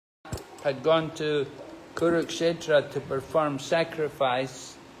had gone to Kurukshetra to perform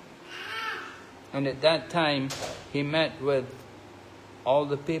sacrifice, and at that time he met with all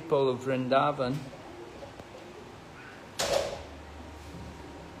the people of Vrindavan.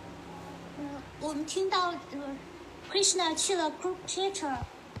 我们听到Krishna 去了 Kurukshetra，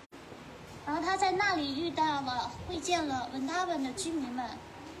 然后他在那里会见了 Vrindavan 的居民们。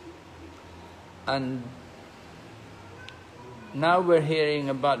And now we're hearing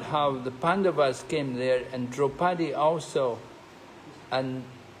about how the Pandavas came there, and Draupadi also, and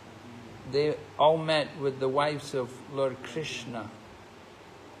they all met with the wives of Lord Krishna.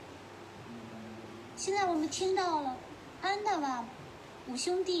 现在我们听到了潘达瓦五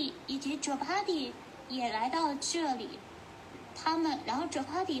兄弟以及 Draupadi 也来到这里，然后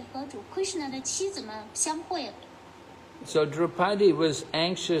Draupadi 和主 Krishna 的妻子们相会了。So Draupadi was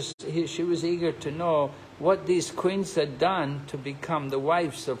anxious, she was eager to know what these queens had done to become the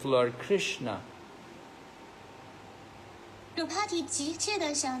wives of Lord Krishna. Draupadi 急切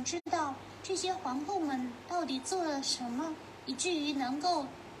地想知道这些皇后们到底做了什么，以至于能够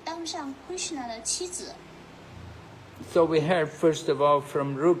当上 Krishna 的妻子。So we heard first of all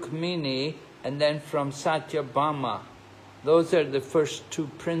from Rukmini and then from Satyabhama. Those are the first two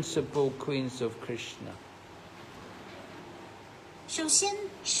principal queens of Krishna. 首先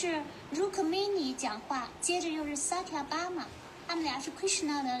是 Rukmini 讲话，接着又是 Satyabhama， 他们俩是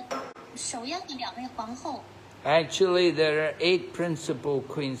Krishna 的首要的两位皇后。Actually, there are 8 principal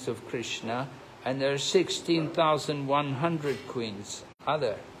queens of Krishna, and there are 16,100 queens,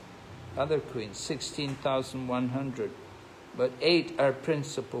 other queens, 16,100, but 8 are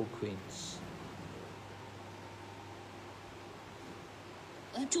principal queens.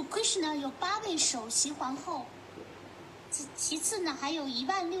 主 Krishna 有8位首席皇后。其次呢，还有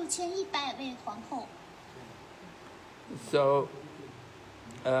16100位皇后。So,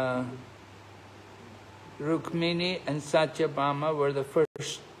 Rukmini and Satyabhama were the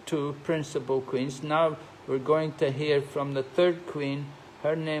first 2 principal queens. Now we're going to hear from the third queen.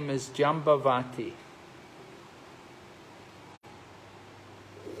 Her name is Jambavati.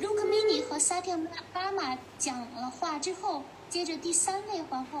 Rukmini 和 Satyabhama 讲了话之后，接着第3位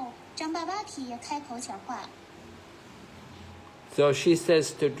皇后 Jambavati 也开口讲话。So she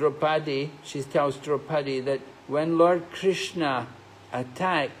says to Draupadi, she tells Draupadi that when Lord Krishna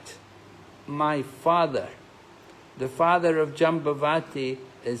attacked my father, the father of Jambavati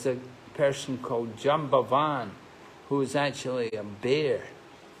is a person called Jambavan, who is actually a bear.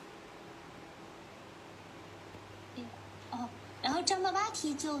 然后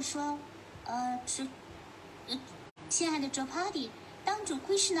Jambavati 就说，亲爱的 Draupadi， 当主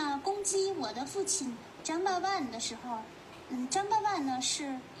Krishna 攻击我的父亲 Jambavan 的时候。Jambavan 呢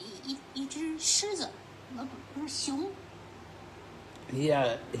是一只狮子，不是熊。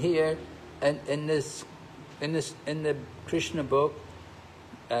Yeah, here in the Krishna book,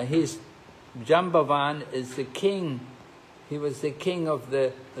 Jambavan is the king. He was the king of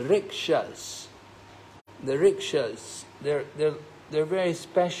the rickshaws. The rickshaws, they're very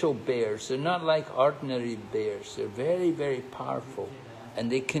special bears. They're not like ordinary bears. They're very, very powerful, and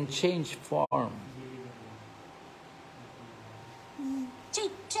they can change form.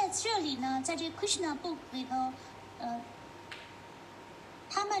 在这里呢，在这 Krishna book 里头，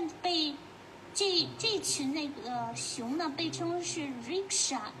他们被这群那个熊呢，被称为是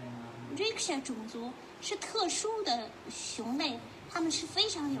rickshaw 种族，是特殊的熊类，它们是非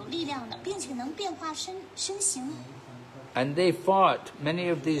常有力量的，并且能变化身形。And they fought, many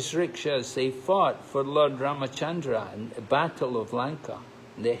of these rickshaws, they fought for Lord Ramachandra in the Battle of Lanka.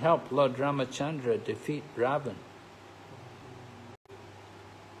 They helped Lord Ramachandra defeat Ravan.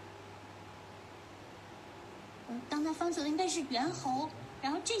 当他方走的应该是猿猴，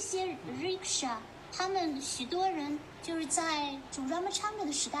然后这些 rickshaw， 他们许多人就是在主 Ramachandra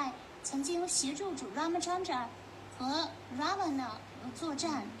的时代，曾经协助主 Ramachandra 和 Ravana 作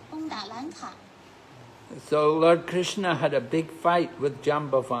战，攻打兰卡。So Lord Krishna had a big fight with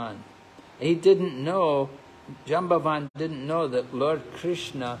Jambavan. Jambavan didn't know that Lord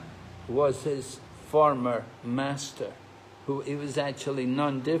Krishna was his former master, who he was actually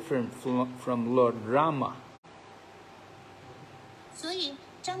non-different from Lord Rama. 所以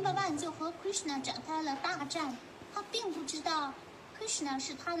Jambavan 就和 Krishna 展开了大战，他并不知道 Krishna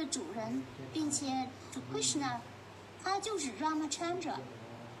是他的主人，并且主 Krishna 他就是 Ramachandra。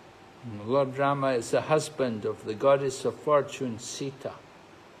 Lord Rama is the husband of the goddess of fortune, Sita.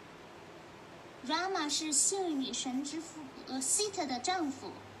 Rama 是幸运女神之父Sita 的丈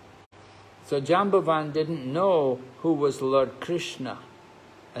夫。 So Jambavan didn't know who was Lord Krishna,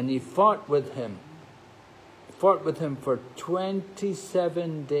 and he fought with him fought with him for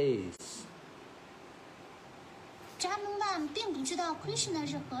 27 days. 扎蒙万并不知道 Krishna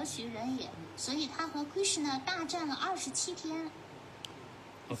是何许人也，所以他和 Krishna 大战了27天。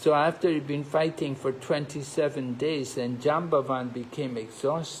So after he'd been fighting for 27 days, then Jambavan became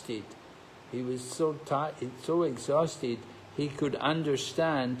exhausted. He was so tired, so exhausted, he could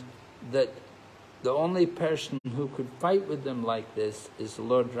understand that the only person who could fight with them like this is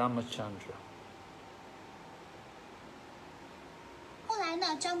Lord Ramachandra. 后来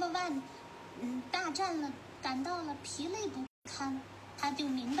呢，张伯万大战了，感到了疲累不堪，他就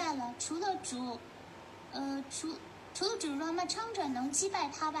明白了，除了主 Ramachandra 能击败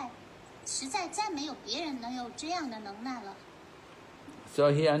他外，实在再没有别人能有这样的能耐了。So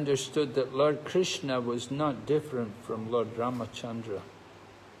he understood that Lord Krishna was not different from Lord Ramachandra.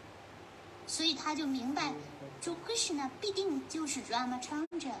 所以他就明白，主 Krishna 必定就是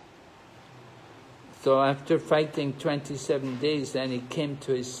Ramachandra。 So after fighting 27 days, then he came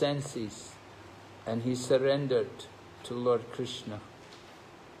to his senses and he surrendered to Lord Krishna.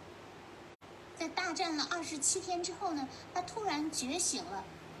 在大战了27天之后呢，他突然觉醒了，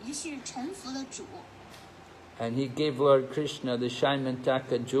于是臣服了主。 And he gave Lord Krishna the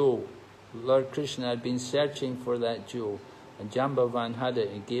Shaimantaka jewel. Lord Krishna had been searching for that jewel, and Jambavan had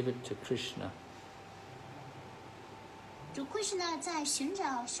it and gave it to Krishna. 主 Krishna 在寻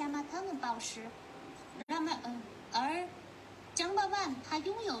找 Shamatana 宝石，而 Jambavan 他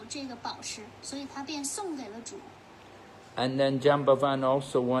拥有这个宝石，所以他便送给了主。 And then Jambavan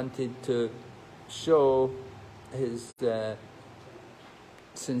also wanted to show his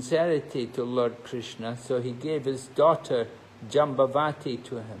sincerity to Lord Krishna, so he gave his daughter Jambavati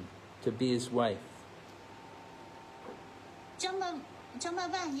to him to be his wife.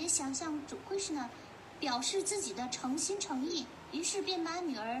 Jambavan 也想向主 Krishna 表示自己的诚心诚意，于是便把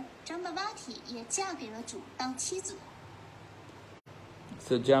女儿 Jambavati 也嫁给了主当妻子。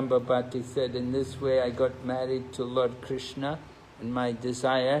 So Jambavati said, in this way I got married to Lord Krishna, and my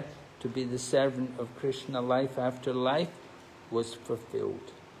desire to be the servant of Krishna life after life was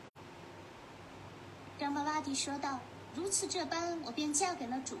fulfilled. Draupadi 说道：“如此这般，我便嫁给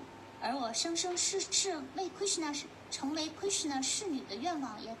了主，而我生生世世为 Krishna 成为 Krishna 侍女的愿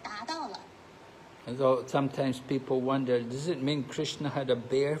望也达到了。” And so sometimes people wonder, does it mean Krishna had a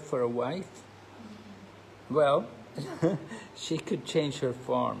bear for a wife? Well, she could change her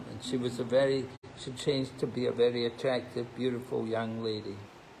form, and she changed to be a very attractive, beautiful young lady.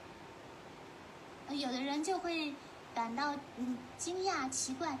 有的人就会感到惊讶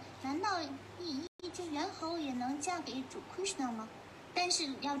奇怪，难道一只猿猴也能嫁给主 Krishna 吗？但是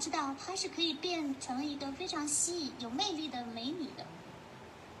要知道，她是可以变成一个非常吸引、有魅力的美女的。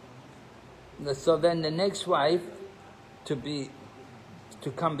 So then the next wife to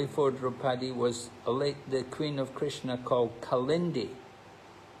come before Draupadi was the queen of Krishna called Kalindi,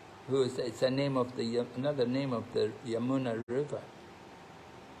 who is another name of the Yamuna River.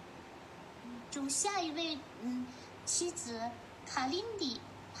 主下一位妻子卡琳迪，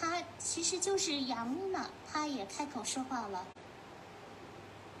她其实就是雅穆娜，她也开口说话了。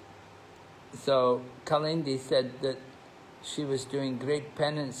 So Kalindi said that she was doing great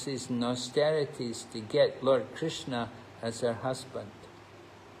penances and austerities to get Lord Krishna as her husband.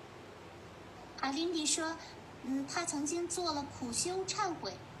 卡琳迪说，她曾经做了苦修忏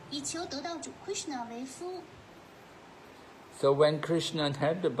悔，以求得到主 Krishna 为夫。 So when Krishna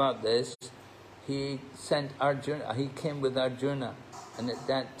heard about this, he sent Arjuna. He came with Arjuna, and at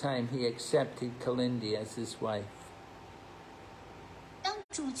that time he accepted Kalindi as his wife. 当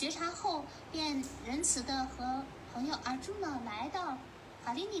主觉察后，便仁慈的和朋友 Arjuna 来到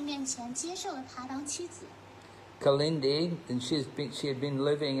卡琳迪面前，接受了她当妻子。 Kalindi, and she had been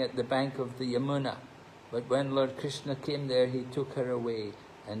living at the bank of the Yamuna, but when Lord Krishna came there, he took her away,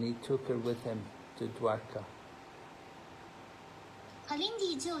 and he took her with him to Dwarka. 卡琳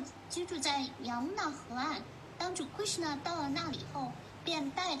迪就居住在雅穆纳河岸。当主 Krishna 到了那里后，便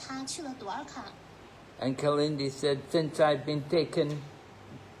带她去了朵尔卡。 And Kalindi said, since I've been taken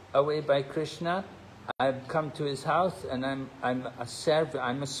away by Krishna, I've come to his house, and I'm a servant.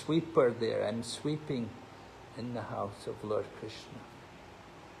 I'm a sweeper there. I'm sweeping in the house of Lord Krishna.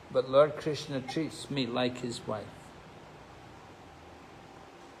 But Lord Krishna treats me like his wife.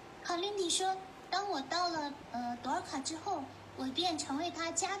 卡琳迪说：“当我到了朵尔卡之后，我便成为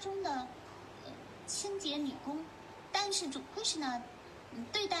他家中的清洁女工，但是主 Krishna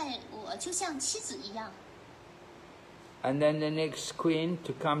对待我就像妻子一样。” And then the next queen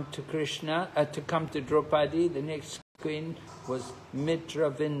to come to Krishna, to come to Draupadi, the next queen was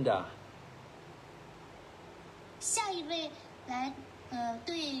Mitravinda. 下一位来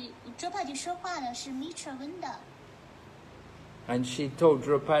对 Draupadi 说话的是 B.V.V. And she told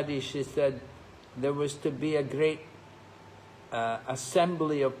Draupadi, she said, there was to be a great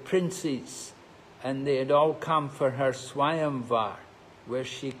assembly of princes, and they had all come for her Swayamvar, where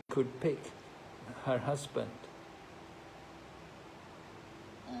she could pick her husband.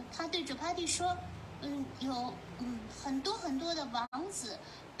 他对 Draupadi 说，有很多的王子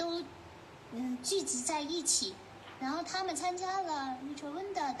都聚集在一起，然后他们参加了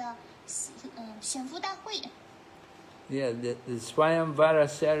B.V.V. 的选夫大会。Yeah, the Swayamvara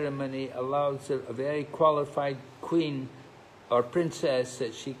ceremony allows a very qualified queen or princess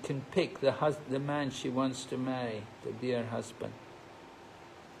that she can pick the man she wants to marry to be her husband.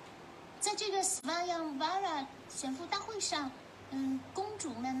 在这个 Swayamvara 选夫大会上，公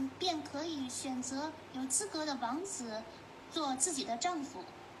主们便可以选择有资格的王子做自己的丈夫。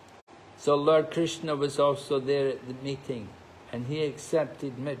So Lord Krishna was also there at the meeting, and he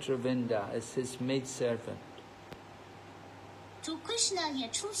accepted Mitravinda as his maidservant. 主 Krishna 也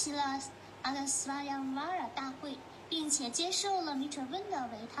出席了他的 Swayamvara 大会，并且接受了 B.V.V.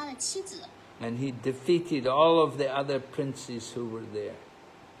 为他的妻子。And he defeated all of the other princes who were there.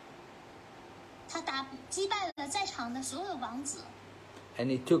 他击败了在场的所有王子。And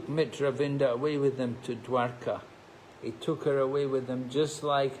he took Mitravinda away with him to Dwarka. He took her away with him just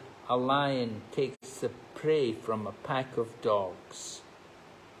like a lion takes the prey from a pack of dogs.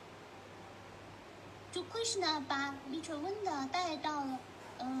 主 Krishna 把 B.V.V. 带到了，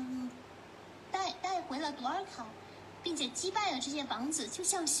带回了朵尔卡，并且击败了这些王子，就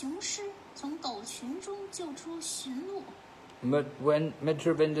像雄狮从狗群中救出驯鹿。But when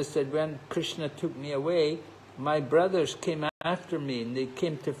Mitravinda said, when Krishna took me away, my brothers came after me and they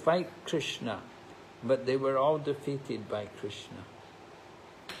came to fight Krishna, but they were all defeated by Krishna.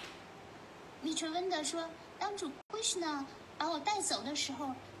 B.V.V. 说，当主 Krishna 把我带走的时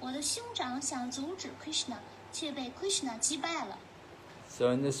候，我的兄长想阻止 Krishna， 却被 Krishna 击败了。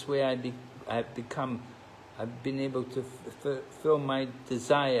So in this way, I've been able to fulfill my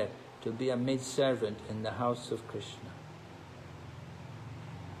desire to be a maidservant in the house of Krishna.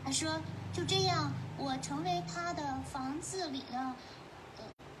 他说，就这样，我成为他的房子里的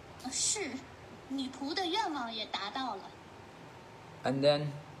女仆的愿望也达到了。And then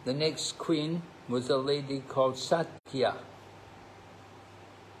the next queen was a lady called Satya.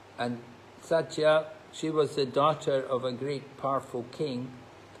 And Satya, she was the daughter of a great powerful king,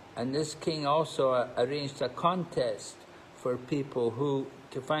 and this king also arranged a contest for people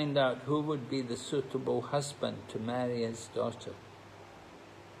to find out who would be the suitable husband to marry his daughter.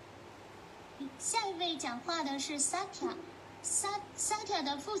 下一位讲话的是 Satya。Satya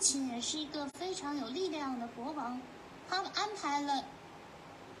的父亲也是一个非常有力量的国王，他安排了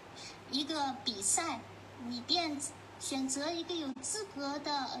一个比赛，以便选择一个有资格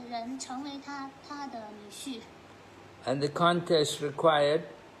的人成为他的女婿。And the contest required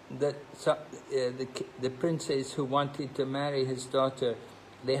that the princes who wanted to marry his daughter,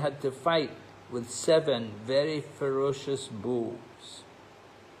 they had to fight with 7 very ferocious bulls.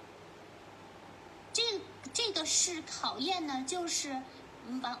 这个是考验呢，就是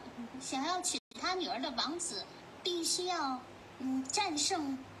想要娶他女儿的王子，必须要战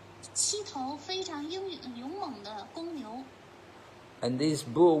胜7头非常勇猛的公牛。And these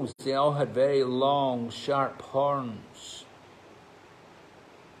bulls, they all had very long, sharp horns.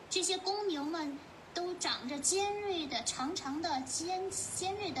 这些公牛们都长着尖锐的、长长的、尖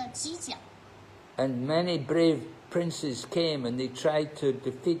锐的犄角。And many brave princes came and they tried to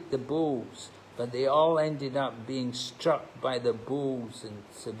defeat the bulls, but they all ended up being struck by the bulls and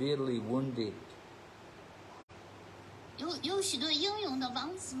severely wounded. 有许多英勇的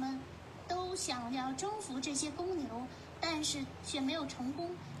王子们都想要征服这些公牛，但是却没有成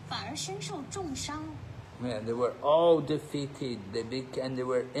功，反而身受重伤。Yeah, they were all defeated. And they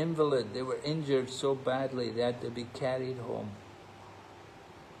were invalid. They were injured so badly they had to be carried home.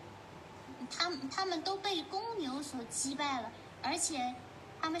 他们都被公牛所击败了，而且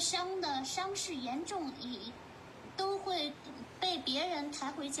他们伤势严重，都会被别人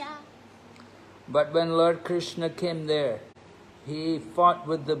抬回家。But when Lord Krishna came there, he fought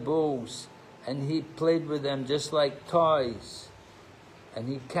with the bulls and he played with them just like toys. And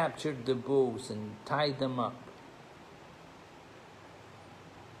he captured the bulls and tied them up.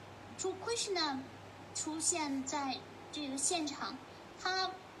 主 Krishna 出现在这个现场，他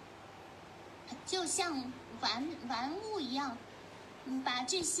就像玩物一样，把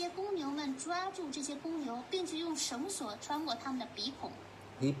这些公牛们抓住这些公牛，并且用绳索穿过他们的鼻孔。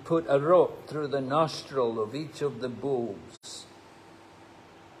He put a rope through the nostril of each of the bulls.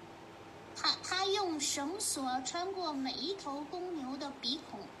 他用绳所穿过每一头公牛的鼻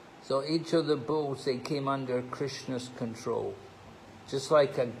孔。So each of the bulls, they came under Krishna's control, just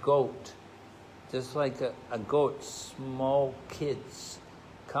like a goat. Just like a goat, small kids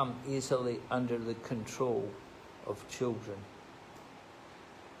come easily under the control of children.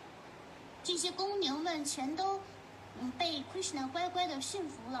 这些公牛们全都被 Krishna 乖乖的驯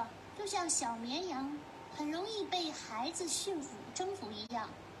服了，就像小绵羊很容易被孩子征服一样。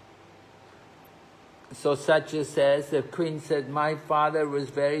So Satya says, the queen said, my father was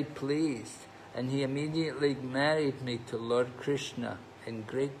very pleased, and he immediately married me to Lord Krishna in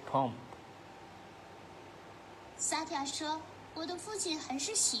great pomp. 萨提亚说：“我的父亲很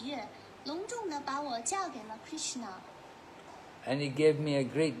是喜悦，隆重地把我嫁给了 Krishna。” And he gave me a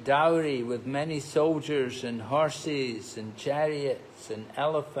great dowry with many soldiers and horses and chariots and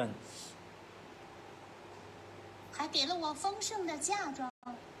elephants. 还给了我丰盛的嫁妆，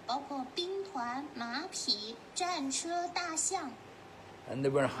包括兵团、马匹、战车、大象。And there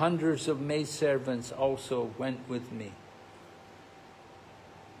were hundreds of maidservants also went with me.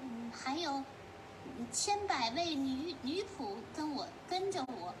 还有千百位女仆跟着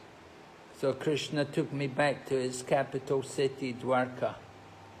我。So Krishna took me back to his capital city, Dwarka.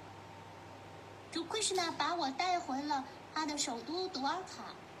 主 Krishna 把我带回了他的首都多尔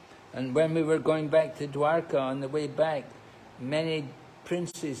卡。And when we were going back to Dwarka, on the way back, many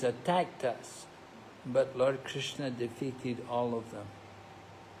princes attacked us, but Lord Krishna defeated all of them.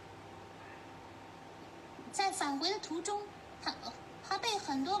 在返回的途中，他被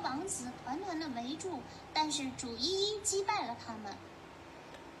很多王子团团的围住，但是主一一击败了他们。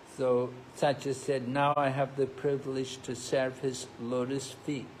So Satya said, now I have the privilege to serve his lotus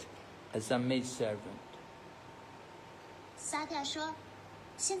feet as a maidservant. 萨提亚说，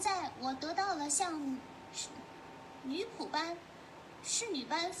现在我得到了像女仆般、侍女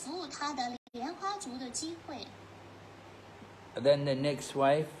般服务他的莲花族的机会。Then the next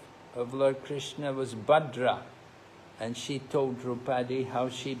wife of Lord Krishna was Bhadra, and she told Draupadi how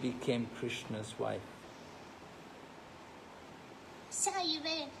she became Krishna's wife. 下一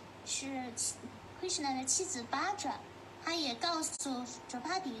位是 Krishna 的妻子 Bhadra， 她也告诉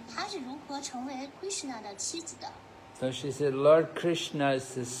Draupadi 她是如何成为 Krishna 的妻子的。So she said, Lord Krishna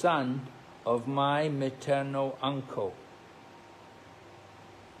is the son of my maternal uncle.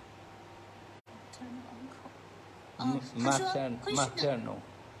 Maternal.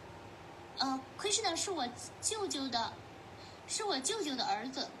 Krishna 是我舅舅的儿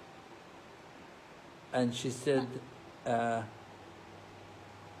子。And she said,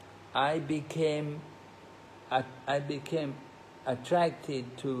 I became attracted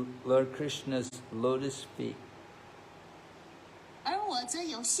to Lord Krishna's lotus feet. 而我则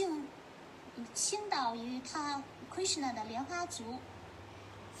有幸倾倒于他 Krishna 的莲花足。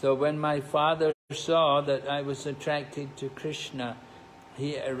So when my father saw that I was attracted to Krishna,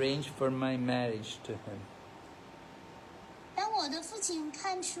 he arranged for my marriage to him. 当我的父亲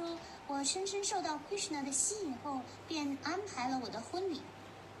看出我深深受到 Krishna 的吸引后，便安排了我的婚礼。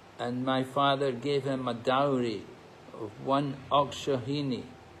And my father gave him a dowry of 1 Akshahini,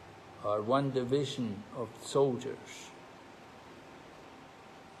 or 1 division of soldiers.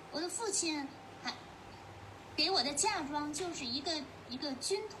 我的父亲还给我的嫁妆就是一个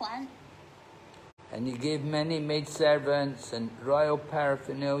军团。And he gave many maidservants and royal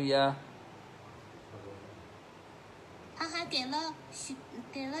paraphernalia. 他还给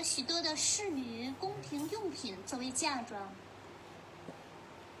了许多的侍女、宫廷用品作为嫁妆。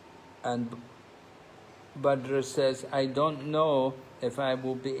And Bhadra says, I don't know if I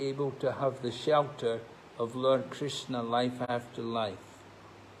will be able to have the shelter of Lord Krishna life after life.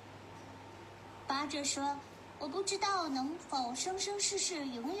 巴哲说：“我不知道能否生生世世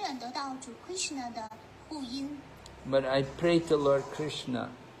永远得到主 Krishna 的护荫。” But I pray to Lord Krishna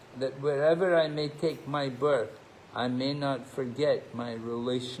that wherever I may take my birth, I may not forget my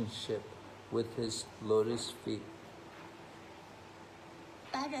relationship with his lotus feet.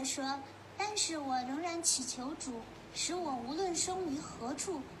 巴哲说：“但是我仍然祈求主，使我无论生于何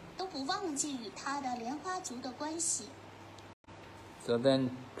处，都不忘记与他的莲花族的关系。” So then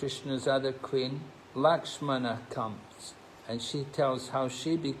Krishna's other queen, Lakshmana, comes, and she tells how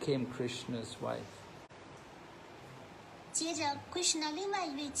she became Krishna's wife. 接着 ，Krishna 另外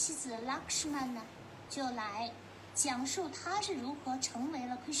一位妻子 Lakshmana 就来讲述她是如何成为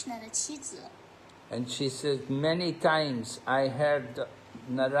了 Krishna 的妻子。And she says, many times I heard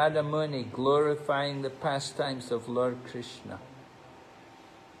Narada Muni glorifying the pastimes of Lord Krishna.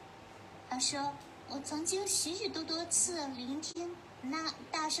 她说：“我曾经许多次聆听那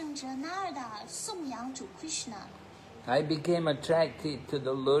大圣者纳尔达颂扬主 Krishna。” I became attracted to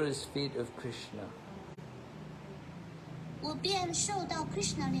the lotus feet of Krishna. 我便受到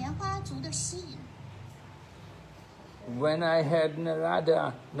Krishna 莲花族的吸引。When I heard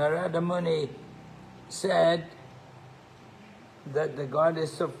Narada Muni said that the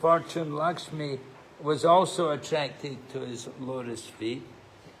goddess of fortune Lakshmi was also attracted to his lotus feet,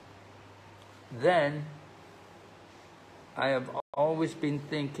 then I have always been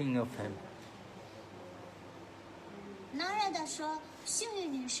thinking of him. Narada 说，幸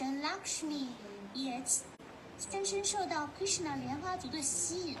运女神 Lakshmi 也深深受到 Krishna 莲花族的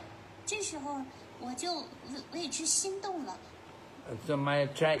吸引，这时候我就为之心动了。So my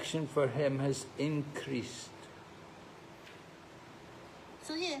attraction for him has increased.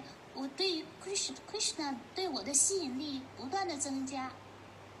 所以我对于 Krishna 对我的吸引力不断的增加。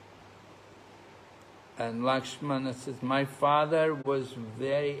And Lakshmana says, my father was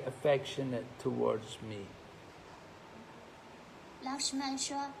very affectionate towards me. Lakshman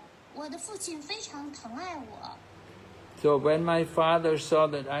说，我的父亲非常疼爱我。So when my father saw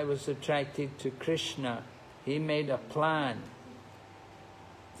that I was attracted to Krishna, he made a plan.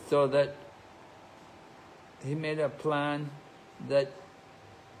 So that he made a plan that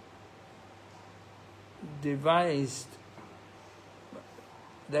devised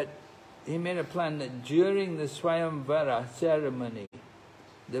that he made a plan that during the Swayamvara ceremony,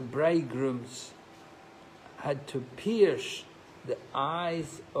 the bridegrooms had to pierce the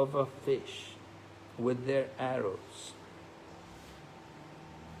eyes of a fish with their arrows.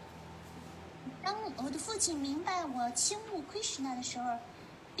 当我的父亲明白我倾慕 Krishna 的时候，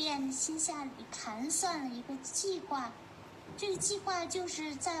便心下里盘算了一个计划。这个计划就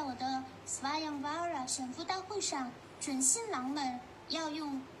是在我的 Swayamvara 选妇大会上，准新郎们要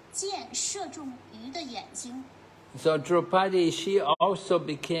用箭射中鱼的眼睛。So Draupadi, she also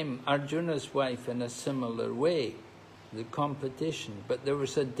became Arjuna's wife in a similar way, the competition. But there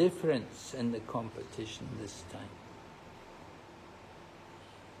was a difference in the competition this time.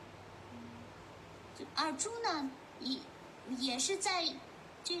 Arjuna 也是在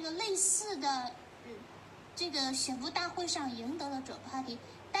这个类似的这个选妇大会上赢得了Draupadi，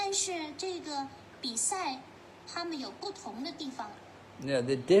但是这个比赛他们有不同的地方。Yeah,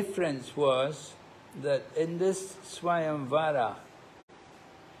 the difference was that in this Swayamvara,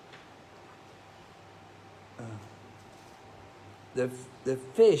 the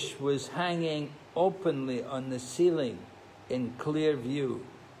fish was hanging openly on the ceiling in clear view.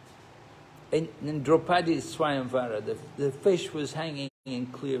 In Draupadi's Swayamvara, the fish was hanging in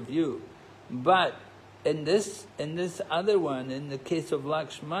clear view. But in this other one, in the case of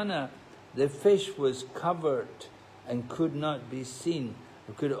Lakshmana, the fish was covered and could not be seen.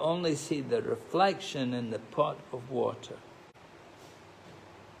 You could only see the reflection in the pot of water.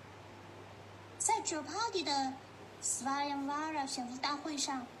 在 Draupadi 的 Swayamvara 选妇大会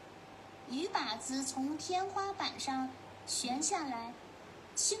上，鱼靶子从天花板上悬下来，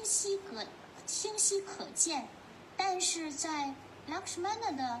清晰可见。但是在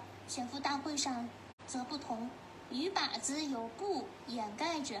Lakshmana 的选妇大会上则不同，鱼靶子有布掩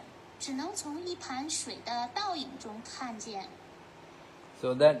盖着，只能从一盘水的倒影中看见。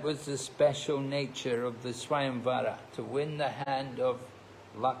So that was the special nature of the Swayamvara, to win the hand of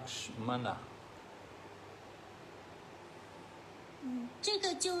Lakshmana. 这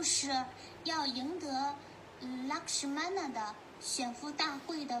个就是要赢得 Lakshmana 的选妇大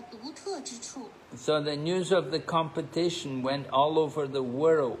会的独特之处。So the news of the competition went all over the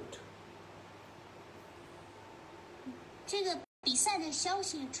world. 这个比赛的消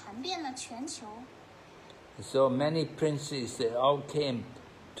息传遍了全球。So many princes, they all came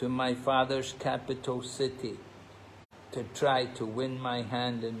to my father's capital city to try to win my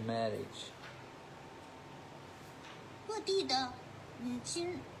hand in marriage. 各地的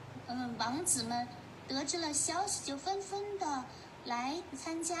王子们得知了消息，就纷纷的来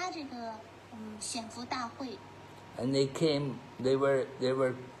参加这个选妇大会。And they came. They were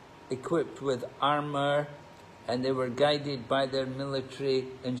equipped with armor, and they were guided by their military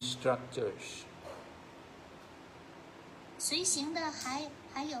instructors. 随行的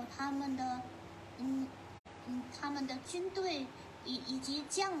还有他们的军队以及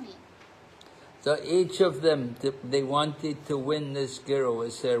将领。So each of them, they wanted to win this girl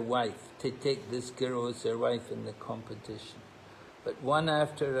as their wife, to take this girl as their wife in the competition. But one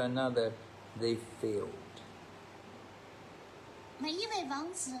after another, they failed. 每一位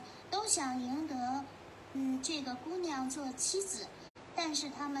王子都想赢得这个姑娘做妻子，但是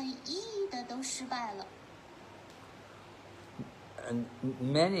他们一一的都失败了。And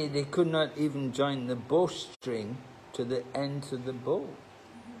many, they could not even join the bowstring to the ends of the bow.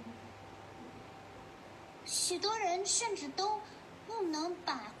 许多人甚至都不能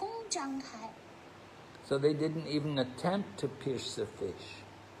把弓张开。So they didn't even attempt to pierce the fish.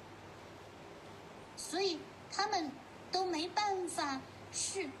 所以他们都没办法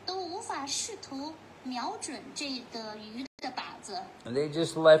都无法试图瞄准这个鱼的靶子。And they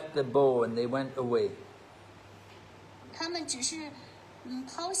just left the bow and they went away. 他们只是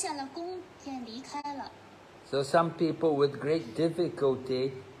抛下了弓箭离开了。So some people with great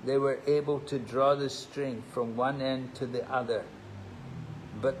difficulty, they were able to draw the string from one end to the other,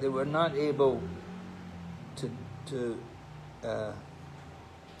 but they were not able to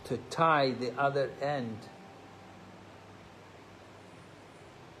tie the other end.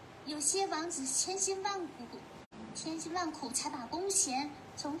 有些王子千辛万苦才把弓弦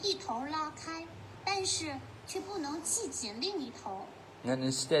从一头拉开，但是却不能系紧另一头。And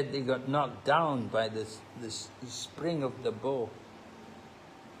instead they got knocked down by the spring of the bow.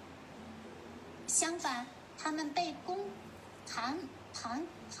 相反，他们被弓弹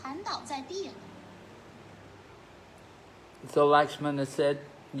倒在地了。So Lakshmana said,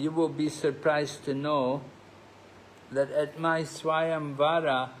 "You will be surprised to know that at my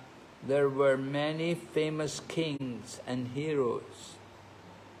Swayamvara there were many famous kings and heroes."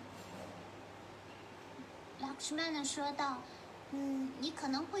 Lakshmana 说道：“你可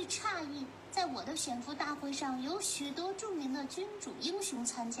能会诧异，在我的选夫大会上有许多著名的君主英雄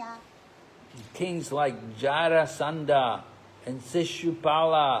参加。Kings like Jarasandha and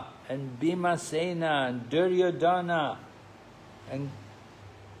Sishupala and Bhimasena and Duryodhana and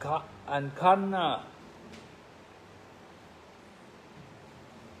Karna."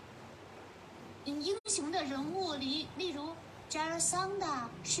 英雄的人物例如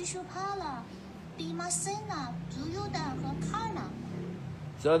Jarasandha、Shishupala、Bhimasena、Duryodhana 和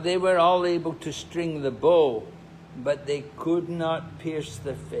Karna。So they were all able to string the bow, but they could not pierce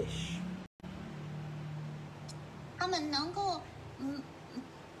the fish. 他们能够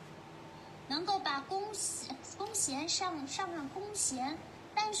把弓弦上弓弦，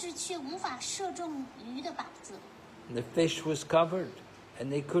但是却无法射中鱼的靶子。The fish was covered, and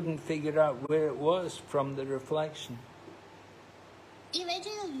they couldn't figure out where it was from the reflection. 因为这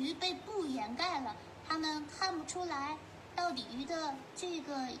个鱼被布掩盖了，他们看不出来到底鱼的这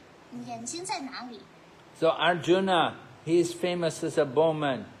个眼睛在哪里。So Arjuna, he is famous as a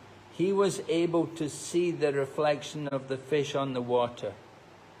bowman. He was able to see the reflection of the fish on the water.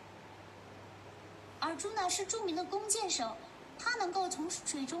 尔朱呢是著名的弓箭手，他能够从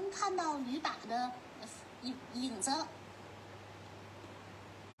水中看到鱼靶的影子。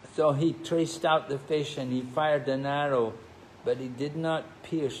So he traced out the fish and he fired an arrow, but he did not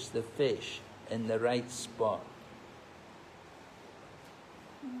pierce the fish in the right spot.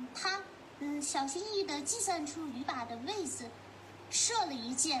 他小心翼翼地计算出鱼靶的位置，射了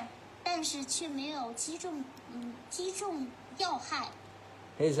一箭，但是却没有击中要害。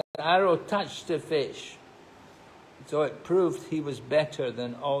His arrow touched the fish, so it proved he was better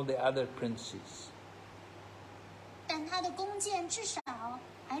than all the other princes. 但他的弓箭至少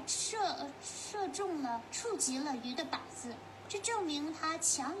还射中了、触及了鱼的靶子，这证明他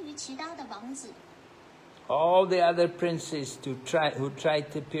强于其他的王子。All the other princes who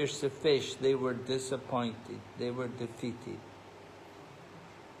tried to pierce the fish, they were disappointed. They were defeated.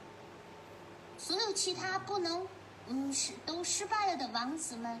 所有其他不能都失败了的王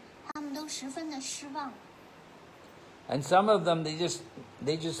子们，他们都十分的失望。And some of them, they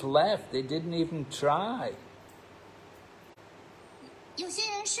just left. They didn't even try. 有些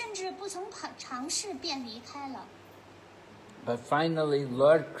人甚至不曾尝试便离开了。But finally,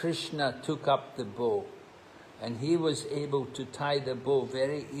 Lord Krishna took up the bow, and he was able to tie the bow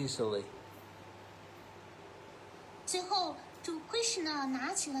very easily. 最后，主 Krishna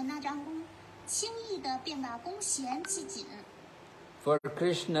拿起了那张弓，轻易地便把弓弦系紧。For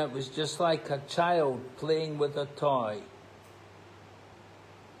Krishna, it was just like a child playing with a toy.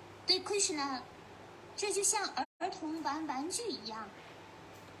 对 Krishna， 这就像儿童玩玩具一样。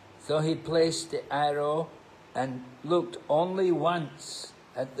So he placed the arrow and looked only once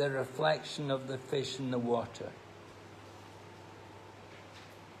at the reflection of the fish in the water.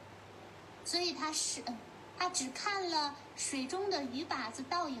 所以他只看了水中的鱼靶子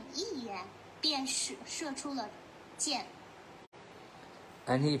倒影一眼，便射出了箭。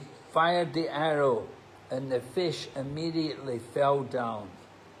And he fired the arrow, and the fish immediately fell down.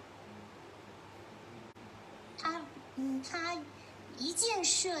 他一箭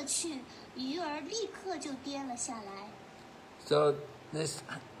射去，鱼儿立刻就跌了下来。So this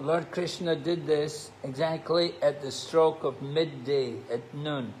Lord Krishna did this exactly at the stroke of midday at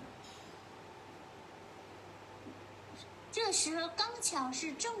noon. 这时刚巧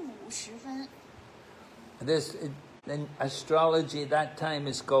是正午时分。This in astrology that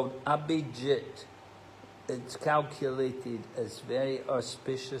time is called Abhijit. it's calculated as very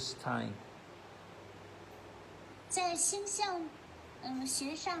auspicious time. 在星象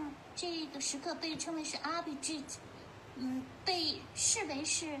学上，这个时刻被称为是 Abhijit， 被视为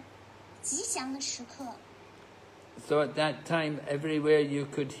是吉祥的时刻。So at that time, everywhere you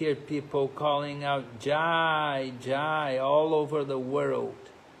could hear people calling out Jai, Jai all over the world.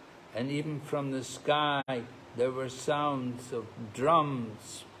 And even from the sky, there were sounds of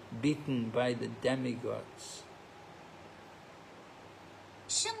drums beaten by the demigods.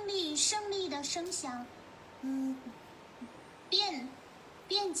 胜利的声响，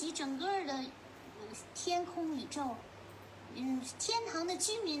遍及整个的天空宇宙。天堂的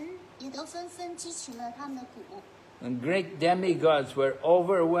居民也都纷纷击起了他们的鼓。And great demigods were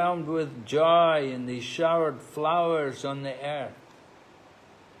overwhelmed with joy, and they showered flowers on the earth.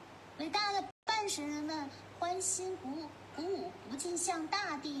 伟大的半神人们欢欣鼓舞，不禁向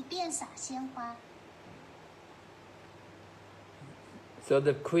大地遍洒鲜花。So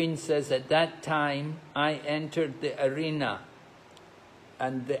the queen says, at that time I entered the arena,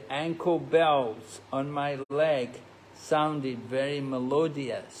 and the ankle bells on my leg sounded very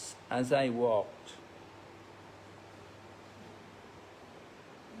melodious as I walked.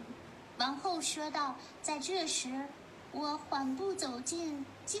 王后说道：“在这时，我缓步走进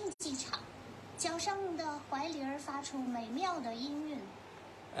竞技场，脚上的怀铃儿发出美妙的音韵。”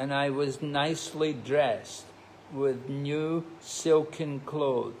 And I was nicely dressed with new silken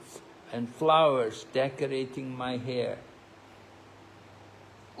clothes and flowers decorating my hair.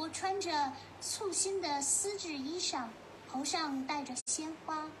 我穿着簇新的丝质衣裳，头上戴着鲜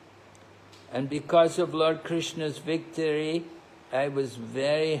花。And because of Lord Krishna's victory, I was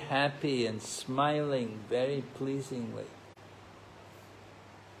very happy and smiling very pleasingly.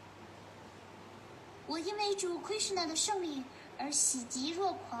 我因为主 Krishna 的胜利而喜极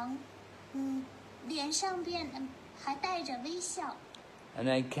若狂，脸上边还带着微笑。And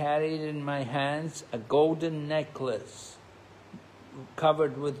I carried in my hands a golden necklace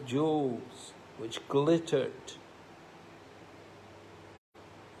covered with jewels, which glittered.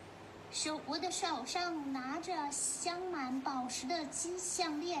 我的手上拿着镶满宝石的金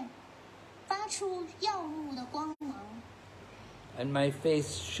项链，发出耀目的光芒。And my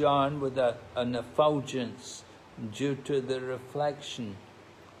face shone with an effulgence due to the reflection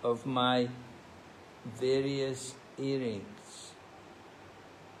of my various earrings.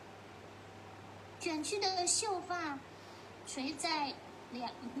 卷曲的秀发垂在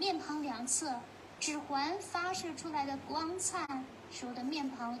面庞两侧，指环发射出来的光灿，使我的面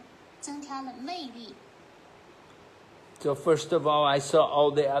庞增加了魅力。So first of all, I saw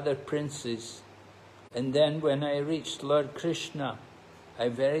all the other princes. And then when I reached Lord Krishna, I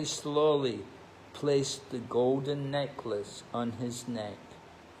very slowly placed the golden necklace on his neck.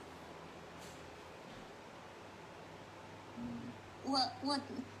 我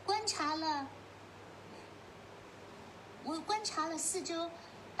观察了四周，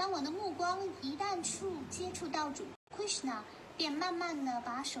当我的目光一旦接触到主 Krishna， 便慢慢地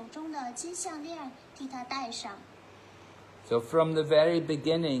把手中的金项链替他戴上。So from the very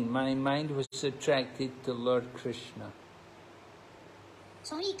beginning, my mind was attracted to Lord Krishna.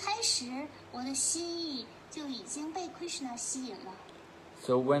 从一开始，我的心意就已经被 Krishna 吸引了。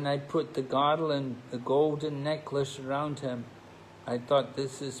So when I put the golden necklace around him, I thought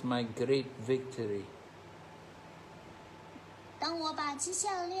this is my great victory. 当我把金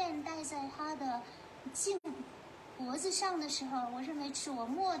项链戴在他的脖子上的时候，我认为是我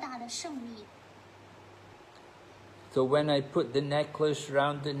莫大的胜利。So when I put the necklace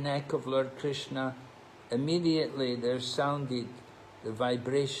around the neck of Lord Krishna, immediately there sounded the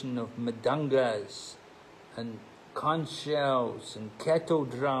vibration of mridangas and conch shells and kettle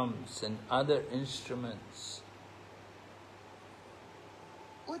drums and other instruments.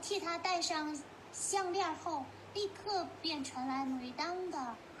 我替他戴上项链后，立刻便传来美当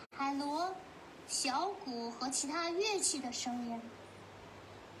的海螺、小鼓和其他乐器的声音。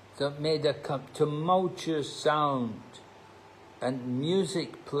So it made a tumultuous sound, and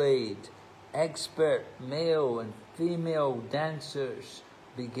music played. Expert male and female dancers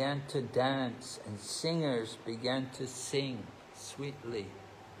began to dance, and singers began to sing sweetly.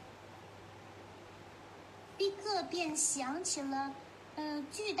 立刻便响起了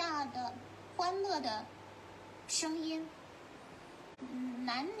巨大的欢乐的声音。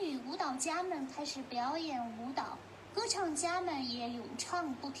男女舞蹈家们开始表演舞蹈，歌唱家们也咏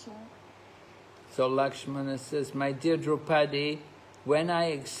唱不停。So Lakshmana says, "My dear Draupadi, when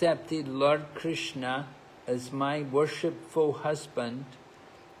I accepted Lord Krishna as my worshipful husband,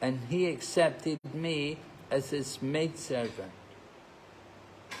 and he accepted me as his maidservant."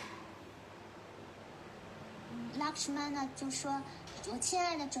 Lakshmana 就说：“我亲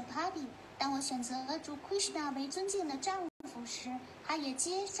爱的 Draupadi， 当我选择主 Krishna 为尊敬的丈夫时，他也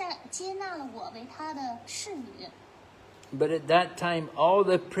接纳了我为他的侍女。” But at that time, all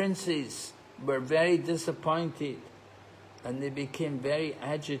the princes were very disappointed, and they became very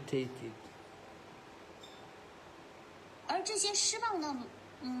agitated. 而这些失望的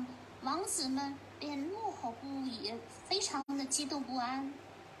王子们便怒吼不已，非常的激动不安。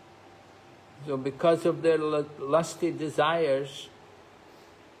So because of their lusty desires,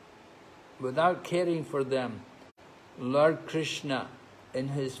 without caring for them, Lord Krishna, in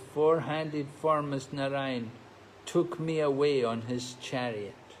his four-handed form as Narayan, took me away on his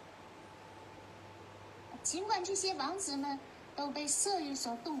chariot. 尽管这些王子们都被色欲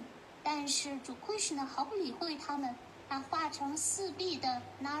所动，但是主 Krishna 毫不理会他们，他化成四臂的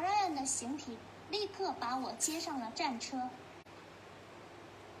Narayan 的形体，立刻把我接上了战车。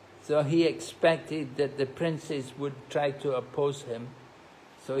So he expected that the princes would try to oppose him,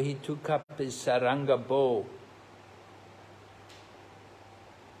 so he took up his saranga bow.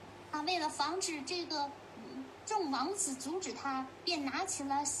 为了防止这个众王子阻止他，便拿起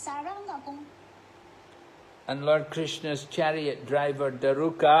了 Saranga 弓。And Lord Krishna's chariot driver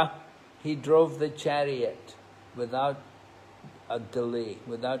Daruka, he drove the chariot without a delay,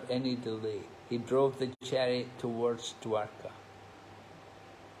 without any delay. He drove the chariot towards Dwarka.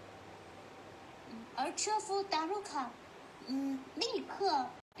 而车夫 Daruka， 立刻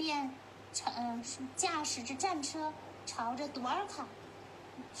便驾驶着战车朝着 Dwarka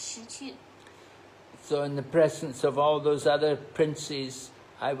驶去。So in the presence of all those other princes,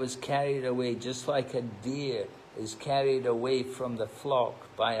 I was carried away just like a deer is carried away from the flock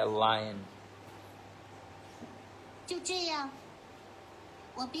by a lion. 就这样，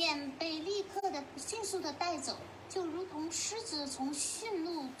我便被立刻的迅速的带走，就如同狮子从驯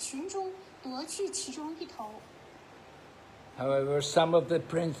鹿群中夺去其中一头。However, some of the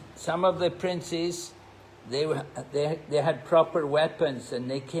princes, they had proper weapons and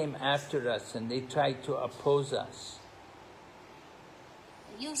they came after us and they tried to oppose us.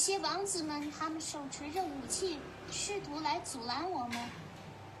 有些王子们，他们手持着武器，试图来阻拦我们。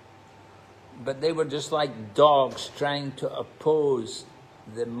But they were just like dogs trying to oppose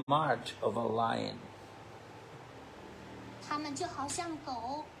the march of a lion. 他们就好像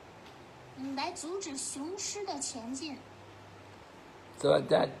狗，来阻止雄狮的前进。So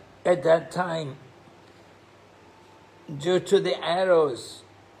at that time, due to the arrows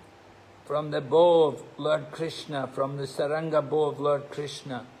from the bow of Lord Krishna, from the saranga bow of Lord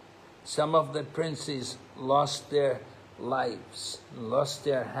Krishna, some of the princes lost their lives, lost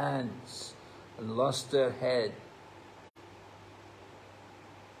their hands, and lost their head.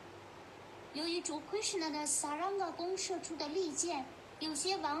 由于主 Krishna 的 Saranga 弓射出的利箭，有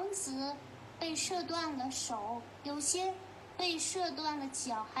些王子被射断了手，有些被射断了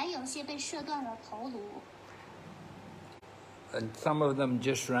脚，还有些被射断了头颅。And some of them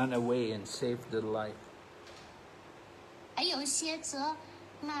just ran away and saved their life. 还有些则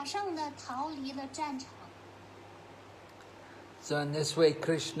马上的逃离了战场。So in this way,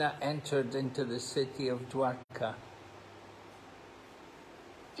 Krishna entered into the city of Dwarka.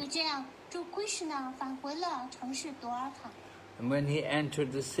 就这样，主 Krishna 返回了城市多尔卡。And when he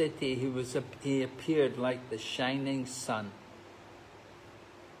entered the city, he appeared like the shining sun.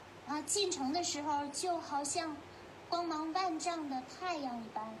 进城的时候就好像光芒万丈的太阳一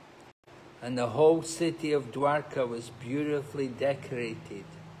般。And the whole city of Dwarka was beautifully decorated.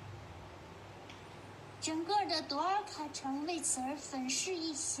 整个的多尔卡城为此而粉饰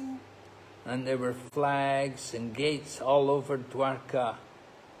一新。And there were flags and gates all over Dwarka.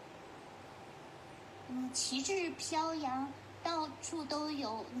 旗帜飘扬，到处都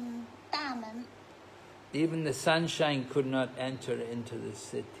有大门。Even the sunshine could not enter into the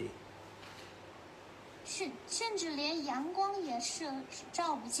city. 甚至连阳光也是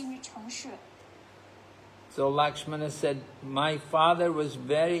照不进城市。So Lakshmana said, "My father was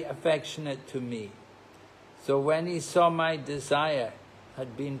very affectionate to me. So when he saw my desire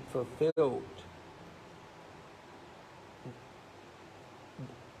had been fulfilled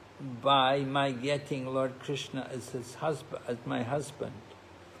by my getting Lord Krishna as my husband,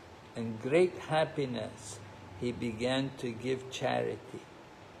 in great happiness he began to give charity."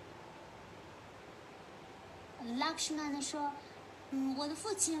 Lakshmana 说：“我的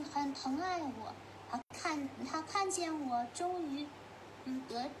父亲很疼爱我，他看见我终于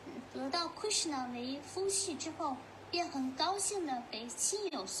得到 Krishna 为夫婿之后，便很高兴的给亲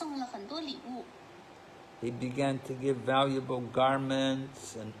友送了很多礼物。” He began to give valuable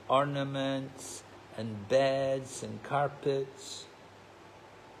garments and ornaments and beds and carpets.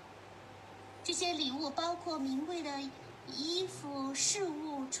 这些礼物包括名贵的衣服、饰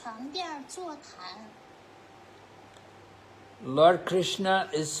物、床垫、座毯。Lord Krishna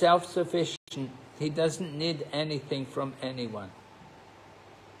is self-sufficient. He doesn't need anything from anyone.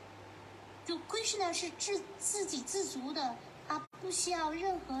 主 Krishna 是自给自足的，他不需要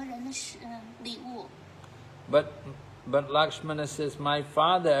任何人的礼物。But Lakshmana says, my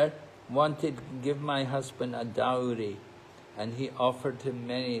father wanted to give my husband a dowry, and he offered him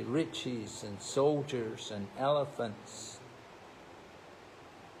many riches and soldiers and elephants.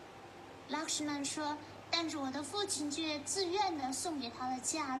 Lakshmana 说，但是我的父亲却自愿地送给他的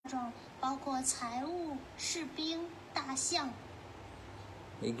嫁妆，包括财物、士兵、大象。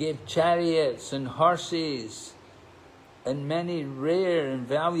He gave chariots and horses and many rare and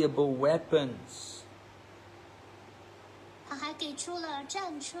valuable weapons. 他还给出了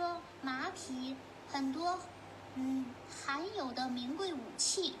战车、马匹，很多罕有的名贵武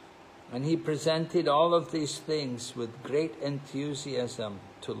器。And he presented all of these things with great enthusiasm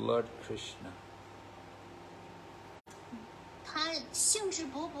to Lord Krishna. 他兴致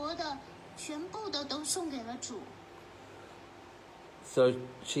勃勃的，全部的都送给了主。So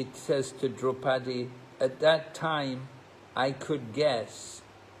she says to Draupadi, at that time I could guess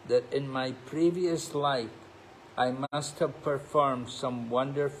that in my previous life I must have performed some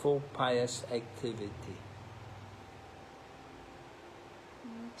wonderful pious activity.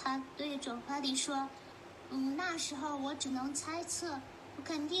 他对Draupadi说，那时候我只能猜测，我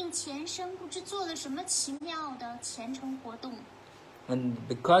肯定前生不知做了什么奇妙的虔诚活动。And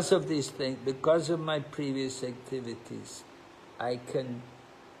because of these things, because of my previous activities,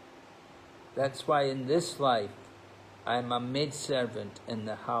 that's why in this life I'm a maidservant in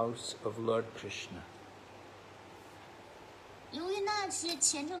the house of Lord Krishna. 由于那些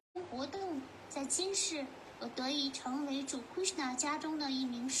虔诚活动，在今世我得以成为主 Krishna 家中的一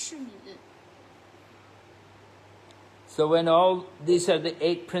名侍女。So when these are the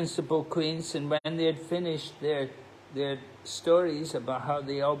 8 principal queens, and when they had finished their stories about how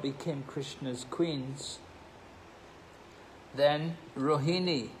they all became Krishna's queens, then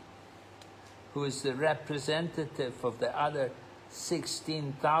Rohini, who is the representative of the other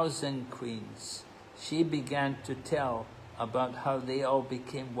 16,000 queens, she began to tell about how they all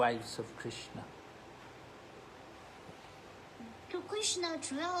became wives of Krishna. 主 Krishna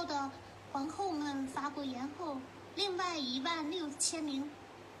主要的皇后们发过言后，另外16000名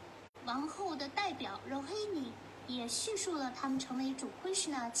王后的代表 Rohini 也叙述了他们成为主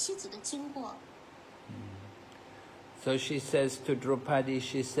Krishna 妻子的经过。So she says to Draupadi,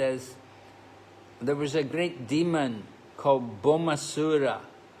 she says, there was a great demon called Bhaumasura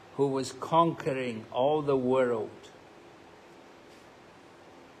who was conquering all the world.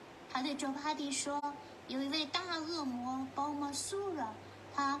 他对Draupadi说，有一位大恶魔 Bhaumasura，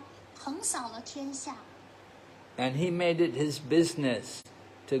 他横扫了天下。And he made it his business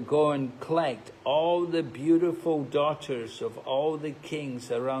to go and collect all the beautiful daughters of all the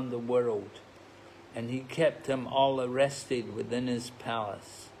kings around the world. And he kept them all arrested within his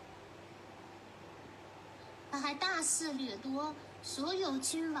palace. 他还大肆掠夺所有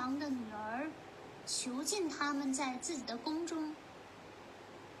君王的女儿，囚禁他们在自己的宫中。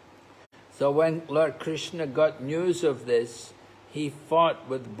So when Lord Krishna got news of this, he fought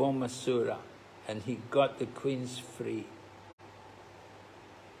with Bhaumasura and he got the queens free.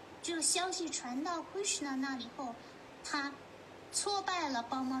 这个消息传到 Krishna 那里后，他挫败了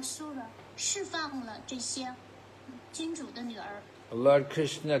Bhaumasura， 释放了这些君主的女儿。Lord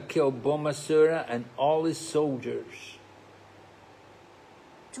Krishna killed Bhaumasura and all his soldiers.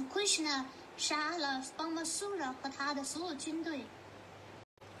 主 Krishna 杀了 Bhaumasura 和他的所有军队。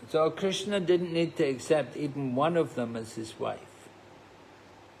So Krishna didn't need to accept even one of them as his wife.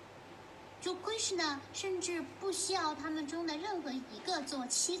 主 Krishna 甚至不需要他们中的任何一个做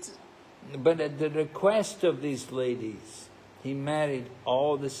妻子。But at the request of these ladies, he married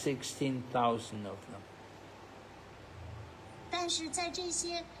all the 16,000 of them. 但是在这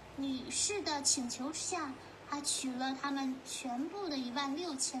些女士的请求之下，他娶了他们全部的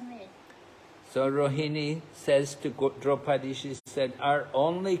16000位。So Rohini says to Draupadi, she said, our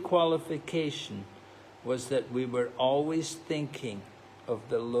only qualification was that we were always thinking of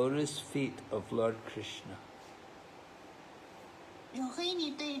the lotus feet of Lord Krishna.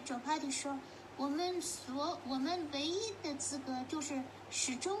 Rohini 对Draupadi 说，我们唯一的资格就是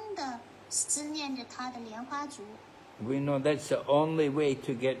始终的思念着他的莲花足。We know that's the only way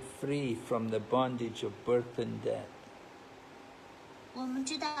to get free from the bondage of birth and death. 我们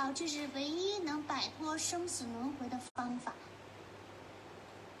知道这是唯一能摆脱生死轮回的方法。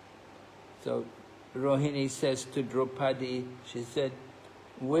So Rohini says to Draupadi, she said,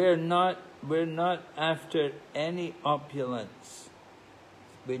 we're not after any opulence.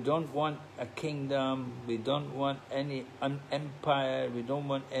 We don't want a kingdom, we don't want any empire, we don't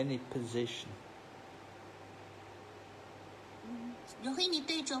want any position. 罗黑尼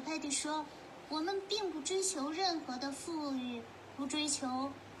对卓派蒂说：“我们并不追求任何的富裕，不追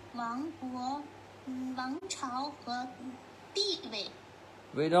求王国、王朝和地位。”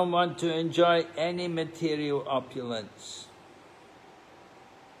 We don't want to enjoy any material opulence.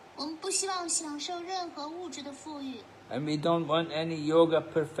 我们不希望享受任何物质的富裕。 And we don't want any yoga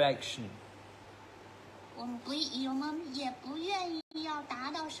perfection. 我们也不愿意要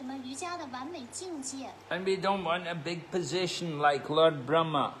达到什么瑜伽的完美境界。 And we don't want a big position like Lord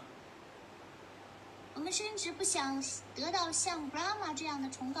Brahma. 我们甚至不想得到像 Brahma 这样的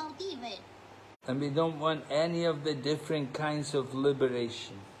崇高地位。 And we don't want any of the different kinds of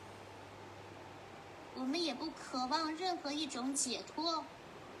liberation. 我们也不渴望任何一种解脱。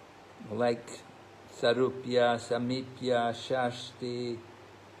 Like Sarupya, Samipya, Shashti,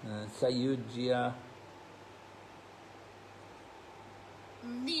 Sayujya.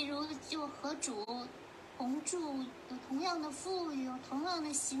 例如就和主同住，有同样的富裕，有同样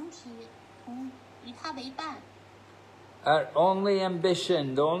的形体，与他为伴。 Our only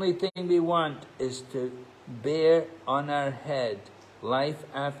ambition, the only thing we want is to bear on our head, life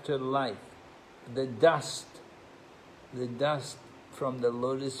after life, the dust from the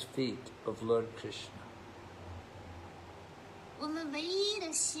lotus feet of Lord Krishna. 我们唯一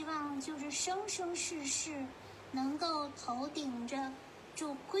的希望就是生生世世能够头顶着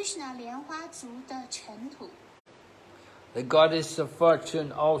住 Krishna 莲花足的尘土。 The goddess of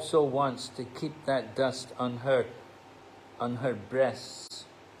fortune also wants to keep that dust on her breasts.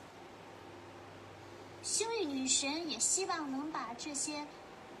 幸运女神也希望能把这些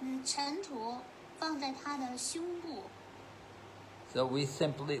尘土放在她的胸部。 So we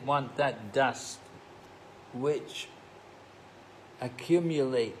simply want that dust which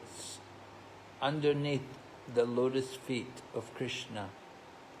accumulates underneath the lotus feet of Krishna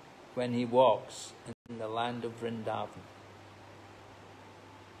when he walks in the land of Vrindavan.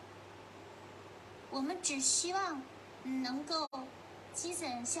 我们只希望能够积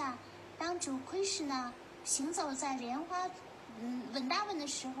攒下，当主 Krishna 行走在莲花稳达文的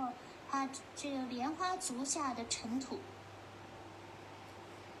时候，他这个莲花足下的尘土。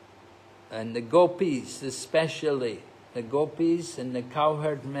 And the gopis especially, the gopis and the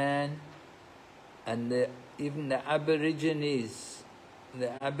cowherd men and even the aborigines,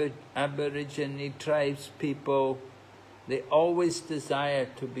 the aborigine tribes people, they always desire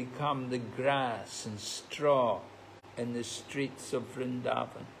to become the grass and straw in the streets of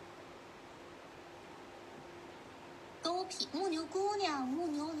Vrindavan. 狗皮牧牛姑娘、牧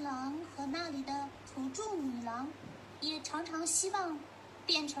牛郎和那里的土著女郎，也常常希望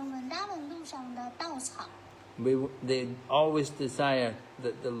变成稳达文路上的稻草。 They always desire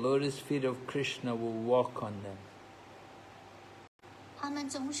that the lotus feet of Krishna will walk on them. 他们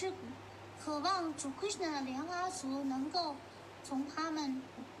总是渴望主 Krishna 的莲花足能够从他们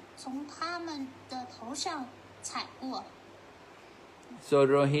的头上踩过。 So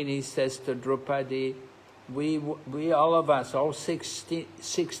Rohini says to Draupadi, we all of us, all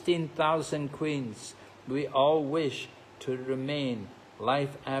 16,000 queens, we all wish to remain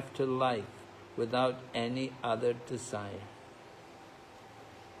life after life without any other desire.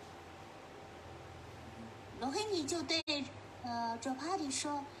 罗黑尼就对Draupadi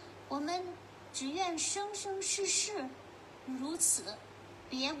说：“我们只愿生生世世如此，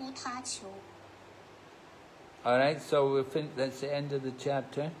别无他求。” All right, so that's the end of the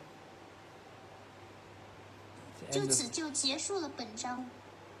chapter. 就此就结束了本章。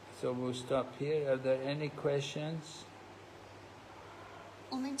 So we'll stop here. Are there any questions?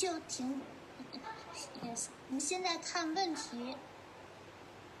 我们就停。Yes， 我们现在看问题。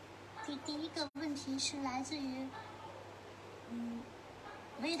第一个问题是来自于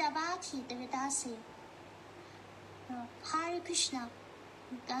Vedavati Devidasi。Hare Krishna，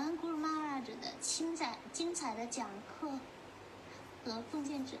 感恩 Guru Maharaj 的精彩的讲课和奉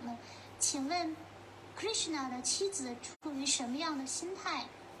献者们，请问 Krishna 的妻子处于什么样的心态？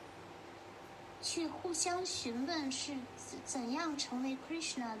去互相询问是怎样成为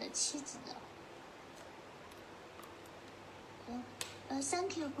Krishna 的妻子的。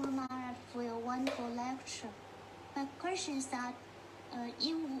Thank you, Guru Maharaj, for your wonderful lecture. My question is that,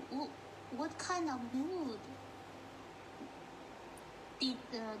 in what kind of mood did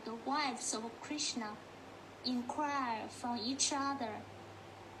the wives of Krishna inquire from each other?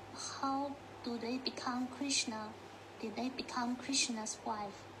 How do they become Krishna? Did they become Krishna's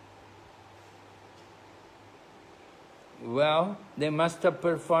wife? Well, they must have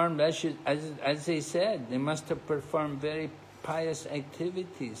performed, as they said, they must have performed very pious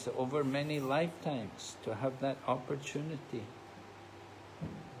activities over many lifetimes to have that opportunity.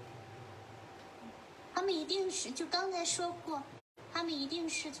 他们一定是，就刚才说过，他们一定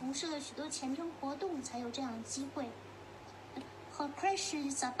是从事了许多虔诚活动，才有这样的机会。Her question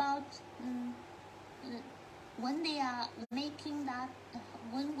is about when they are making that,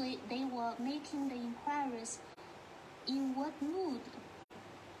 they were making the inquiries, in what mood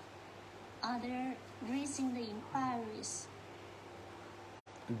are they raising the inquiries?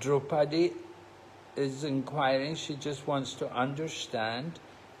 Draupadi is inquiring, she just wants to understand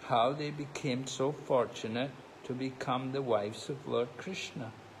how they became so fortunate to become the wives of Lord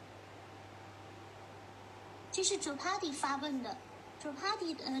Krishna. 这是Draupadi发问的。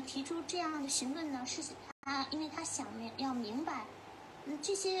Draupadi 提出这样的询问呢，是他因为他要明白，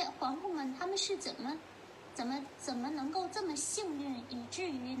这些皇后们他们是怎么能够这么幸运，以至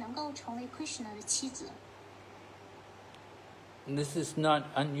于能够成为 Krishna 的妻子。This is not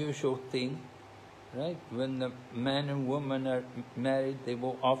unusual thing, right? When the man and woman are married, they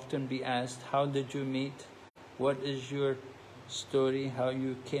will often be asked, how did you meet? What is your story? How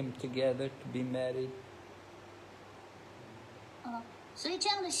you came together to be married? 所以这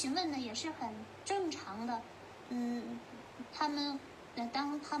样的询问呢也是很正常的。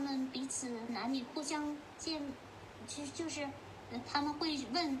当他们彼此男女互相就是他们会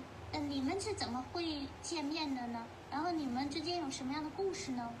问，你们是怎么会见面的呢？然后你们之间有什么样的故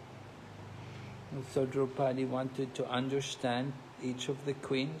事呢？ So Draupadi wanted to understand each of the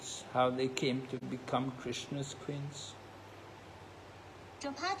queens, how they came to become Krishna's queens.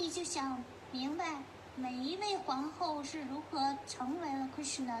 Draupadi 就想明白每一位皇后是如何成为了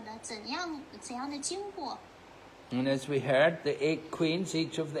Krishna 的，怎样的经过。And as we heard, the 8 queens,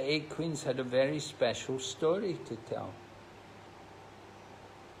 each of the 8 queens had a very special story to tell.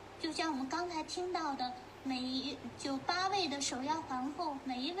 就像我们刚才听到的，就8位的首要皇后，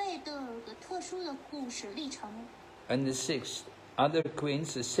每一位都有个特殊的故事历程。And the 6 other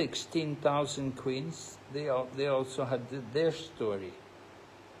queens, the 16,000 queens, they also had their story.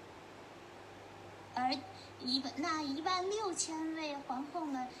 而那16000位皇后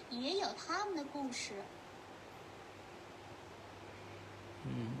们也有他们的故事。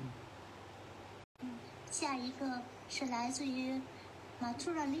下一个是来自于马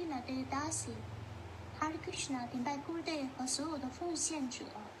图拉丽娜的 Dasi。Hare Krishna 顶拜 Gurudev 和所有的奉献者。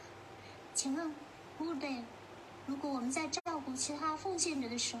请问 Gurudev， 如果我们在照顾其他奉献者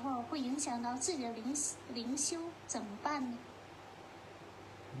的时候，会影响到自己的灵修，怎么办呢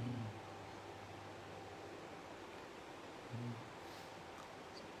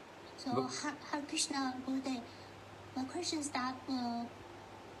？So Hare Krishna Gurudev, my question is that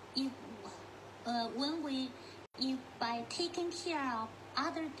if by taking care of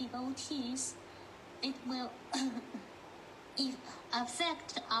other devotees, it will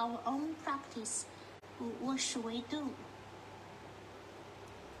affect our own practice, what should we do?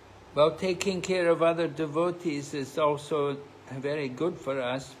 Well, taking care of other devotees is also very good for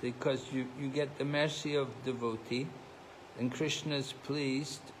us because you get the mercy of devotee, and Krishna is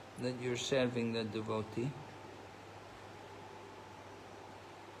pleased that you're serving the devotee.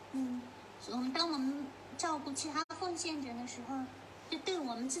 当我们照顾其他奉献者的时候，这对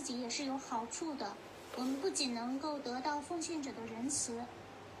我们自己也是有好处的。我们不仅能够得到奉献者的仁慈，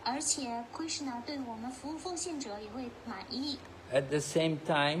而且 Krishna 对我们服务奉献者也会满意。At the same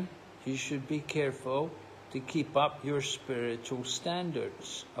time, you should be careful to keep up your spiritual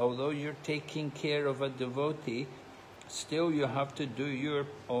standards. Although you're taking care of a devotee, still you have to do your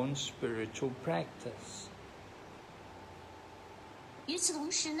own spiritual practice. 与此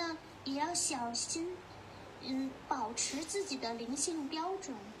同时呢，也要小心，保持自己的灵性标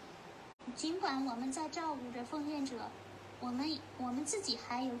准。尽管我们在照顾着奉献者，我们自己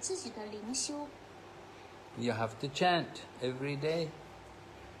还有自己的灵修。You have to chant every day.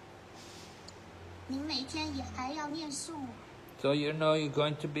 你每天也还要念诵。So you know you're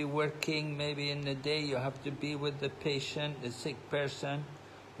going to be working, maybe in the day you have to be with the patient, the sick person,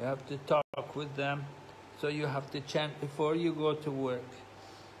 you have to talk with them, so you have to chant before you go to work.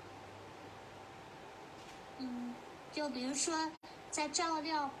 就比如说在照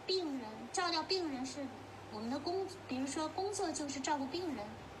料病人是我们的比如说工作就是照顾病人，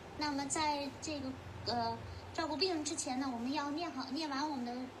那么在这个照顾病人之前呢，我们要念完我们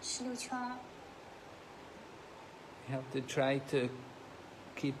的16圈。You have to try to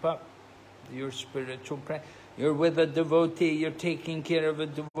keep up your spiritual practice. You're with a devotee, you're taking care of a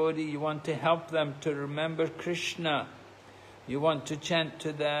devotee, you want to help them to remember Krishna. You want to chant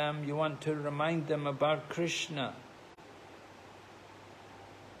to them, you want to remind them about Krishna.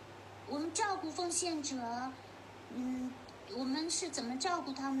 我们照顾奉献者，我们是怎么照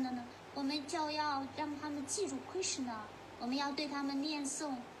顾他们的呢？我们就要让他们记住 Krishna， 我们要对他们念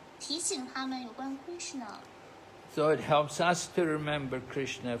诵，提醒他们有关 Krishna。So it helps us to remember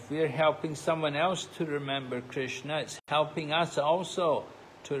Krishna. If we're helping someone else to remember Krishna, it's helping us also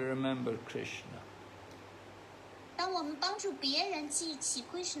to remember Krishna. 当我们帮助别人记起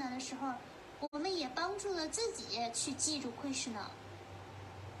Krishna 的时候，我们也帮助了自己去记住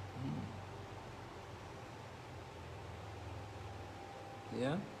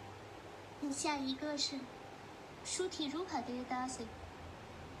Krishna。Yeah. 下一个是 Shruti Draupadi Dasi。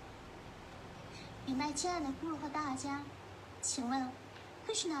明白，亲爱的顾和大家，请问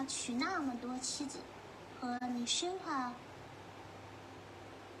Krishna 娶那么多妻子，和Narasимха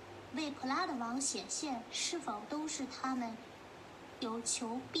为普拉的王显现，是否都是他们有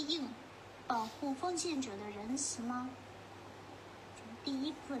求必应、保护奉献者的仁慈吗？这是第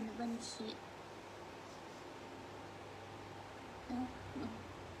一部分的问题。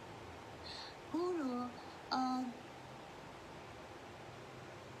Guru,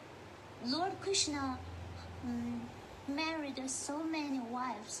 Lord Krishna married so many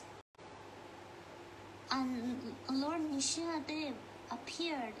wives, and Lord Narasimha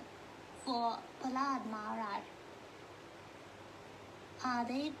appeared for Prahlad Maharaj. Are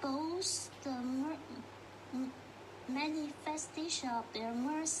they both the manifestation of their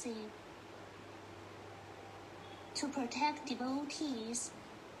mercy to protect devotees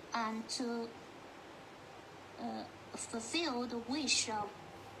and to fulfill the wish of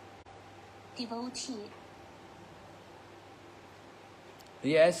devotee?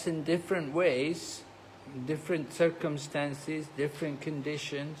 Yes, in different ways, different circumstances, different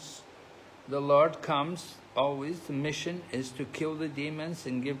conditions. The Lord comes, always the mission is to kill the demons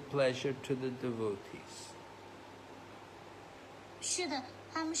and give pleasure to the devotees. 是的，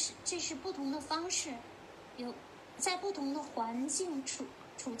这是不同的方式，在不同的环境处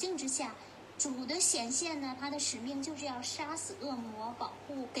境之下，主的显现呢，他的使命就是要杀死恶魔，保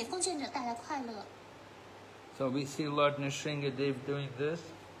护，给奉献者带来快乐。So we see Lord Narasimha doing this.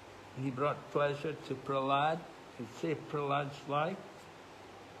 He brought pleasure to Prahlad. He saved Prahlad's life.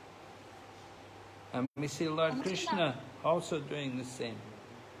 And we see Lord Krishna also doing the same.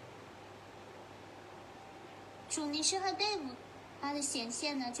 主Narasимha他的显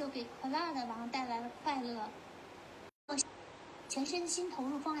现呢，就给普拉的王带来了快乐。全身心投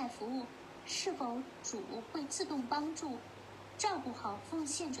入奉爱服务，是否主会自动帮助、照顾好奉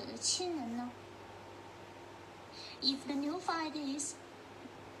献者的亲人呢？ If the neophytes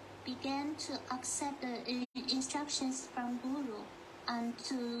began to accept the instructions from Guru and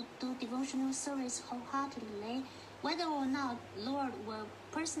to do devotional service wholeheartedly, whether or not Lord will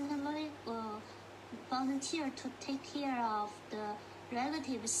personally volunteer to take care of the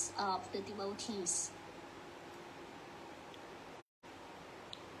relatives of the devotees.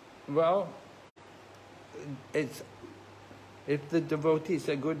 Well, if the devotee is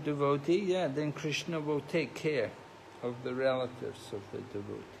a good devotee, yeah, then Krishna will take care of the relatives of the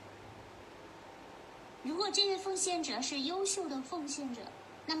devotee. 如果这位奉献者是优秀的奉献者，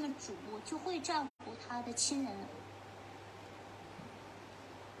那么主就会照顾他的亲人。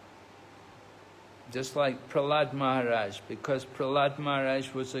Just like Prahlad Maharaj, because Prahlad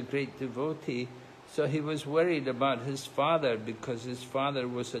Maharaj was a great devotee, so he was worried about his father because his father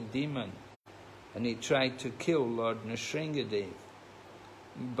was a demon, and he tried to kill Lord Narasimha.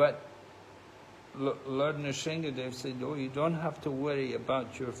 But Lord Narasimha said, "Oh, you don't have to worry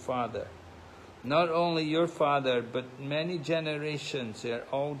about your father. Not only your father, but many generations are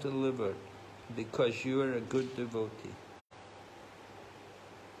all delivered because you are a good devotee."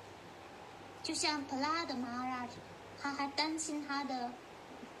 就像普拉的马拉，他还担心他的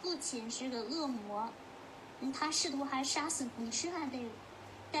父亲是个恶魔，他试图还杀死Narasимha，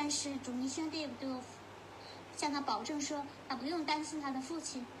但是主Narasимha就向他保证说，他不用担心他的父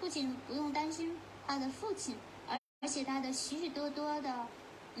亲，不仅不用担心他的父亲，而且他的许许多多的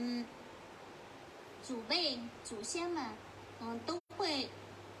祖辈祖先们，都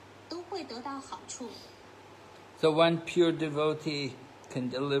会得到好处。So one pure devotee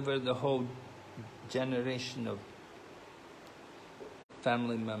can deliver the whole generation of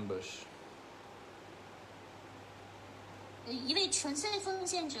family members. 一位纯粹奉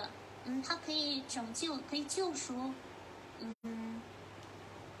献者，他可以救赎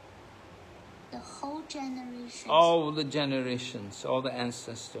，the whole generation. All the generations, all the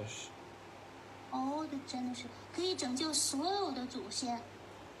ancestors. All the generation 可以拯救所有的祖先。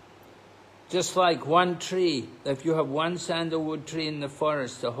Just like one tree, if you have one sandalwood tree in the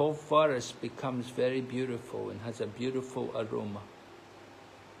forest, the whole forest becomes very beautiful and has a beautiful aroma.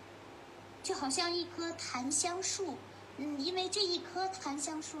 就好像一棵檀香树，因为这一棵檀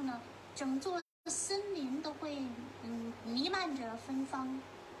香树呢，整座森林都会弥漫着芬芳。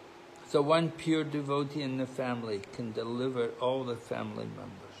So one pure devotee in the family can deliver all the family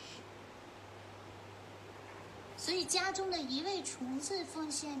members. 所以家中的一位纯粹奉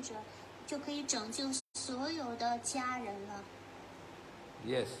献者，就可以拯救所有的家人了。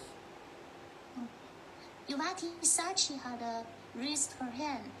Yes. Yuvati Sachi had raised her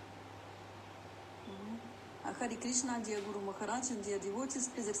hand. Hare Krishna, dear Guru Maharaj and dear devotees,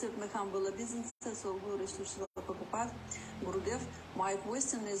 please accept my humble obeisances of Guru Srila Prabhupada, Gurudev. My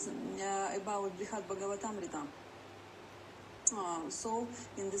question is about Brihad Bhagavatamrita. So,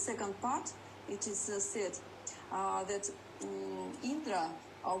 in the second part, it is said that Indra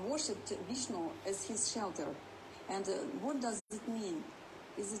worshipped Vishnu as his shelter. And what does it mean?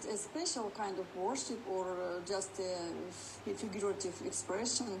 Is it a special kind of worship or just a figurative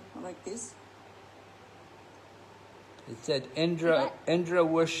expression like this? It said Indra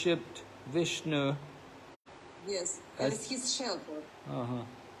worshipped Vishnu. Yes, as his shelter.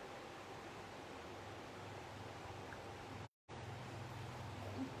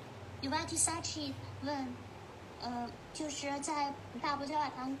 Yuvati Sachi 问，就是在大部教法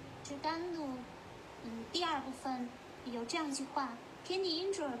堂之甘露，第二部分有这样一句话：天帝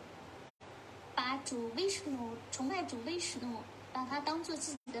因着把主威什努崇拜主威什努，把他当做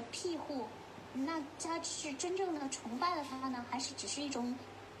自己的庇护，那他是真正的崇拜了他呢，还是只是一种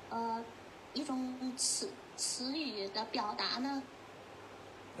词语的表达呢？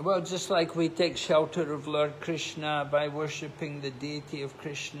 Well, just like we take shelter of Lord Krishna by worshipping the deity of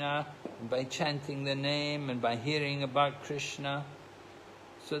Krishna, and by chanting the name and by hearing about Krishna.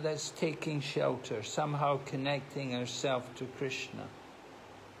 So that's taking shelter, somehow connecting ourselves to Krishna.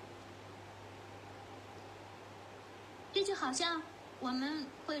 这就好像我们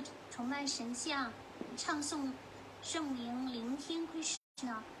会崇拜神像，唱诵圣名，聆听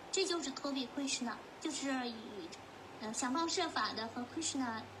Krishna， 这就是托比 Krishna， 就是与想方设法的和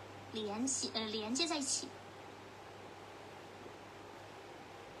Krishna 连接在一起。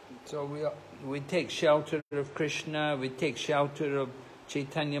So we take shelter of Krishna, we take shelter of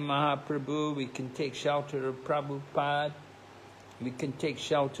Chaitanya Mahaprabhu, we can take shelter of Prabhupada, we can take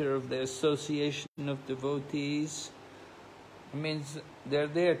shelter of the association of devotees. It means they're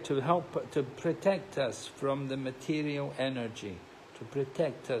there to help, to protect us from the material energy, to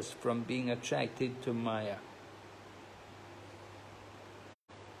protect us from being attracted to Maya.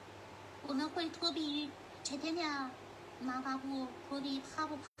 我们会托庇于 Chaitanya Mahaprabhu， 托庇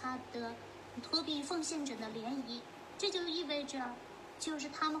Prabhupada 的托庇奉献者的联谊，这就意味着，就是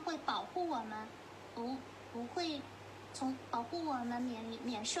他们会保护我们，不会保护我们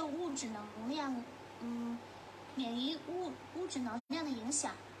免受物质能量，免于物质能量的影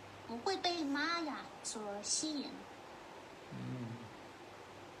响，不会被玛雅所吸引。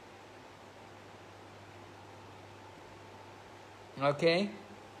Okay.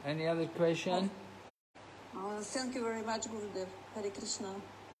 Any other question? Thank you very much, Gurudev. Hare Krishna.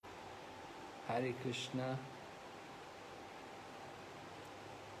 Hare Krishna.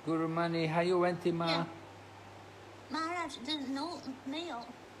 Guru Mani, how you went, Ma? Maharaj, 没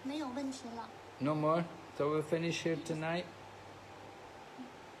有问题了。 No more? So we'll finish here tonight?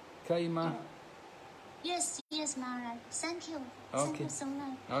 Kaima? Yes, Maharaj. Thank you. Okay. Thank you so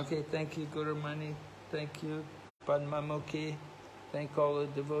much. Okay, thank you, Guru Mani. Thank you, Padma Mukhi. Thank all the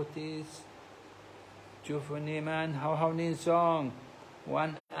devotees. Jufuniman, Hao Nin Song.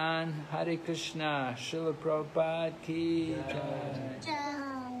 One An, Hare Krishna. Srila Prabhupada Ki Jai.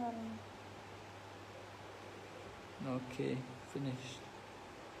 Okay, finished.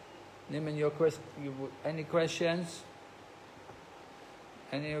 Niman, any questions?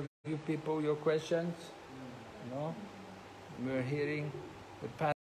 Any of you people, your questions? No? We're hearing the